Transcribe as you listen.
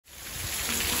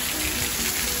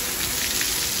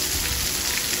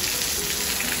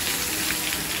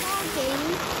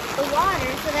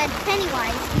at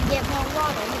Pennywise, you get more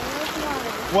water. Here's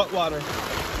water. What water?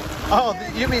 Oh,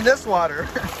 you mean this water?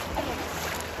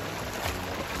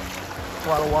 A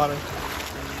lot of water.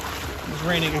 It was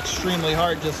raining extremely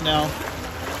hard just now.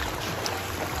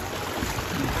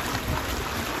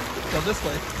 Go this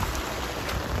way.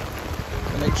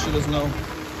 Make sure there's no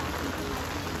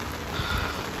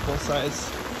both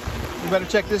sides. You better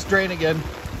check this drain again.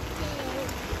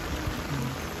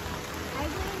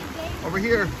 Over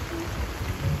here.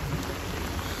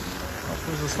 Oh,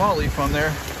 there's a small leaf on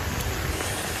there.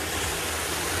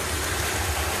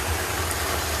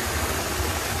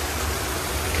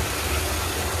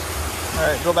 All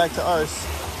right, go back to ours.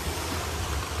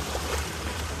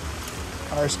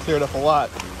 Ours cleared up a lot.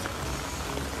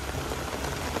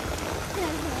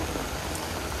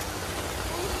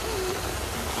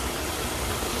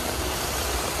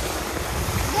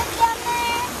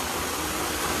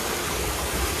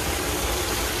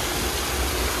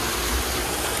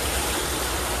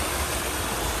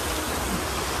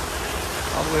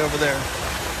 All the way over there.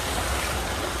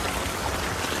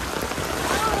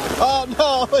 Oh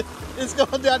no, it's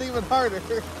going down even harder.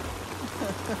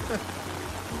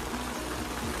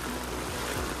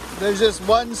 There's just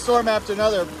one storm after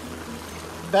another,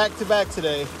 back to back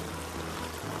today.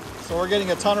 So we're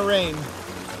getting a ton of rain.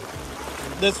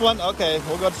 This one, okay,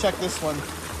 we'll go check this one.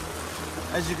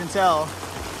 As you can tell,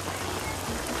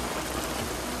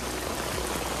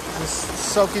 just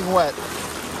soaking wet.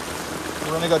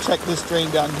 We're gonna go check this drain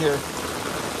down here.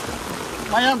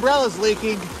 My umbrella's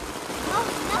leaking. Oh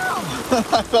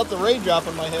no! I felt the raindrop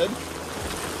on my head.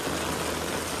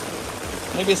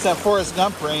 Maybe it's that Forrest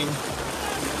Gump rain.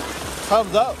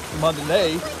 Comes up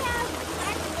Monday.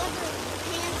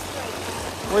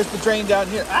 Where's the drain down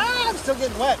here? Ah, I'm still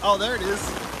getting wet. Oh, there it is.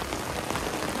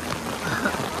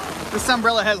 This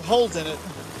umbrella has holes in it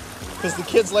because the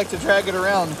kids like to drag it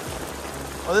around.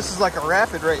 Oh, this is like a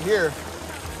rapid right here.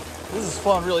 This is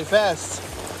flowing really fast.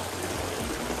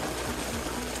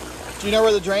 Do you know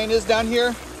where the drain is down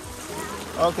here?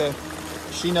 Okay.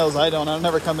 She knows, I don't. I've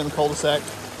never come in the cul-de-sac.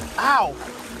 Ow!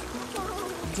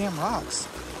 Damn rocks.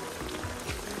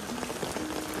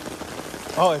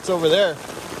 Oh, it's over there.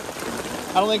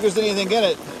 I don't think there's anything in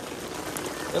it.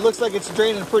 It looks like it's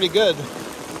draining pretty good.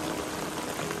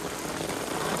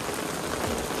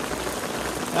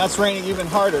 That's raining even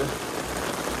harder.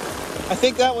 I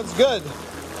think that one's good.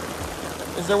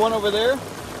 Is there one over there?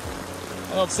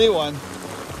 I don't see one.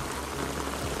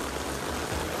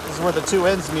 This is where the two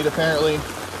ends meet, apparently.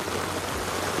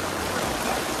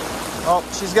 Oh,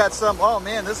 she's got some. Oh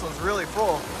man, this one's really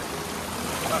full.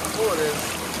 How full it is.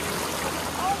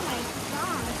 Oh my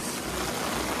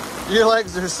gosh. Your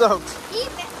legs are soaked.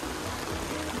 Even.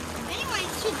 Anyway,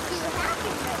 it should do half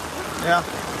of it. Yeah.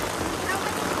 How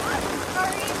much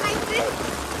water is in my boots?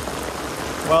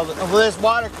 Well, there's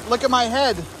water. Look at my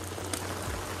head.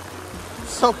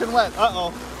 Soaking wet.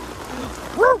 Uh-oh.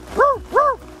 Woo, woo,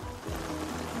 woo.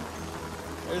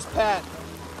 There's Pat.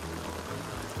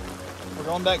 We're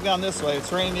going back down this way.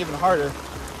 It's raining even harder.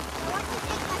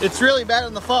 It's really bad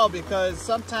in the fall because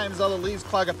sometimes all the leaves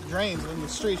clog up the drains and the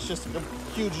street's just a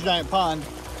huge giant pond.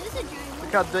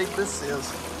 Look how deep this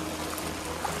is.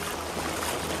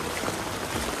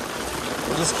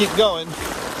 We'll just keep going.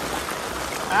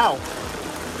 Ow.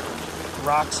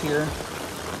 Rocks here.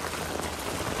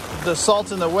 The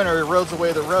salt in the winter erodes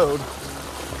away the road.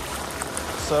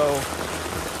 So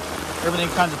everything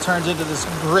kind of turns into this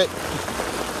grit.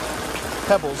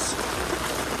 Pebbles.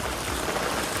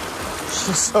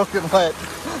 She's soaking wet.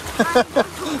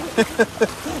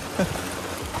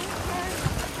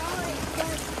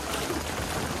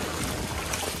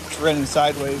 It's raining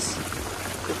sideways.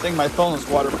 Good thing my phone is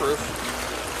waterproof.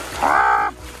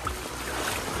 Ah!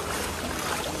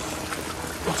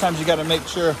 Sometimes you gotta make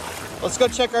sure. Let's go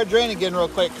check our drain again real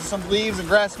quick because some leaves and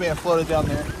grass may have floated down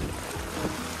there.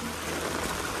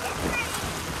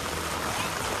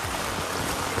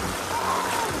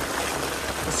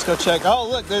 Let's go check. Oh,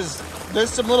 look, there's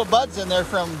some little buds in there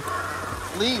from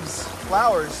leaves,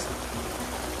 flowers.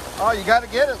 Oh, you got to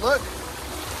get it. Look.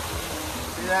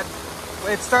 See that?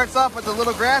 It starts off with a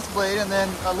little grass blade, and then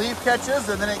a leaf catches,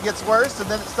 and then it gets worse, and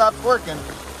then it stops working.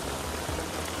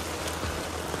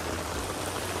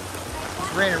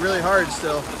 It's raining really hard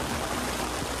still.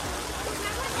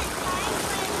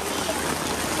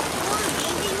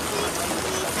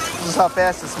 This is how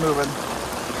fast it's moving.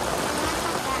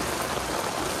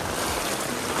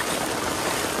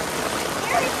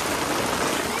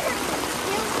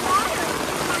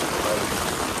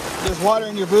 There's water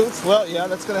in your boots? Well, yeah,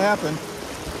 that's going to happen.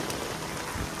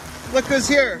 Look who's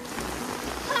here.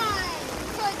 Hi.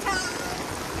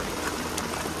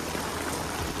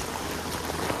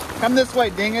 Come this way,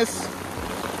 dingus.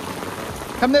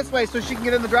 Come this way so she can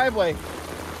get in the driveway.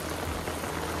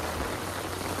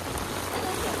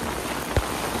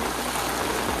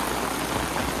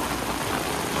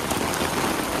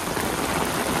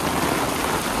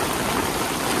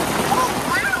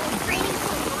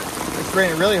 It's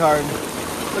raining really hard.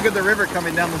 Look at the river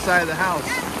coming down the side of the house.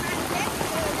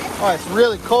 Oh, it's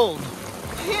really cold.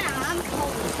 Yeah, I'm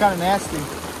cold. It's kind of nasty.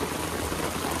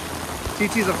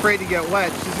 TT's afraid to get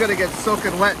wet. She's gonna get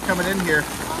soaking wet coming in here.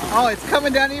 Oh, it's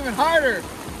coming down even harder.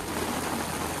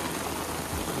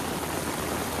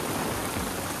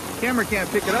 Camera can't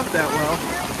pick it up that well.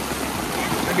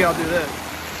 Maybe I'll do this.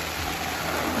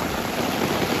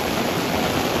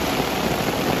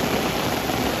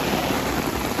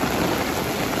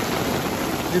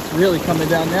 It's really coming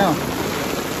down now.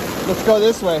 Let's go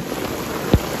this way.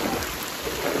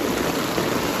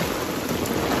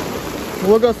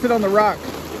 We'll go sit on the rock.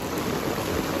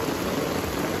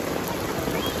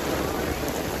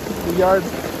 The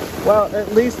yard's, well,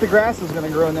 at least the grass is going to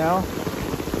grow now.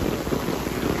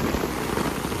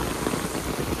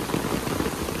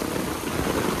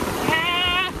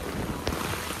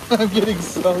 I'm getting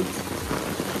soaked.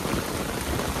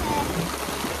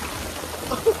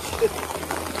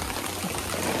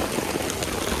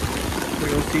 There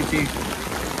goes TT.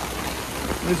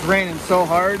 It's raining so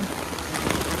hard.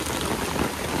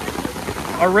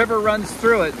 A river runs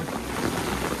through it.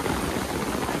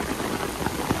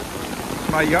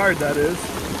 My yard, that is.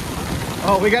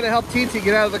 Oh, we got to help TT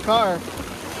get out of the car.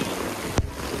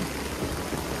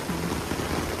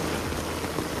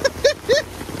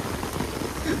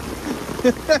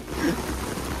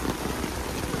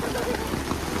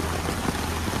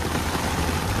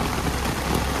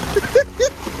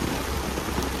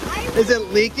 Is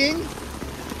it leaking?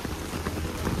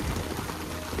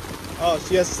 Oh,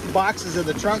 she has boxes in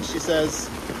the trunk, she says.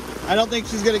 I don't think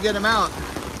she's going to get them out.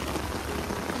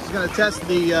 She's going to test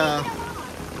the,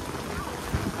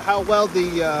 how well the,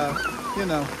 you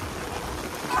know,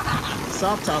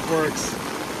 soft top works.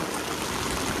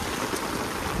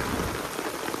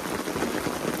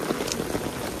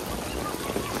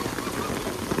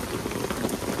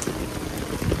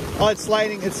 Oh, it's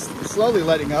sliding, it's slowly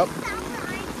letting up.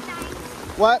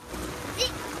 What?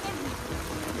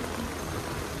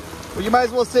 Well, you might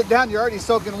as well sit down. You're already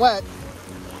soaking wet.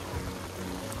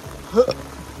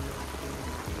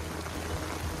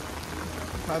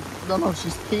 I don't know if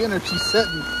she's peeing or she's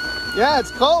sitting. Yeah,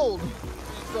 it's cold.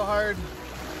 It's so hard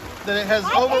that it has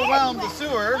overwhelmed the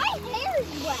sewer. My hair is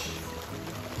wet.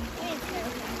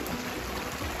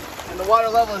 And the water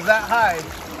level is that high.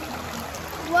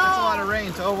 Whoa. That's a lot of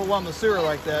rain to overwhelm the sewer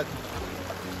like that.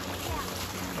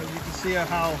 But you can see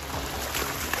how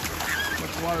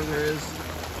much water there is.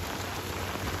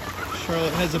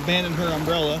 Charlotte has abandoned her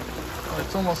umbrella.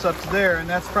 It's almost up to there, and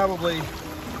that's probably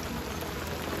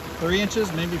 3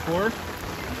 inches, maybe 4.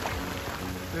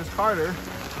 There's Carter.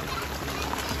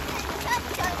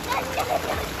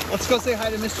 Let's go say hi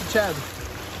to Mr. Chad.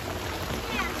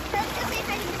 Yeah, let's go say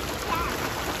hi to Mr. Chad.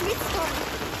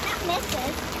 Mr. Not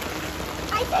Mrs.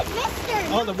 I said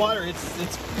Mr. Oh, the water,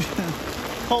 it's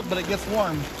cold, but it gets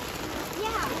warm. Yeah,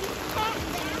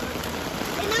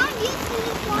 and now I'm using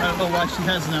this I water. don't know why she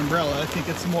has an umbrella. I think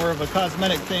it's more of a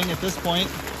cosmetic thing at this point.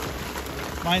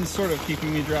 Mine's sort of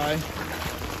keeping me dry.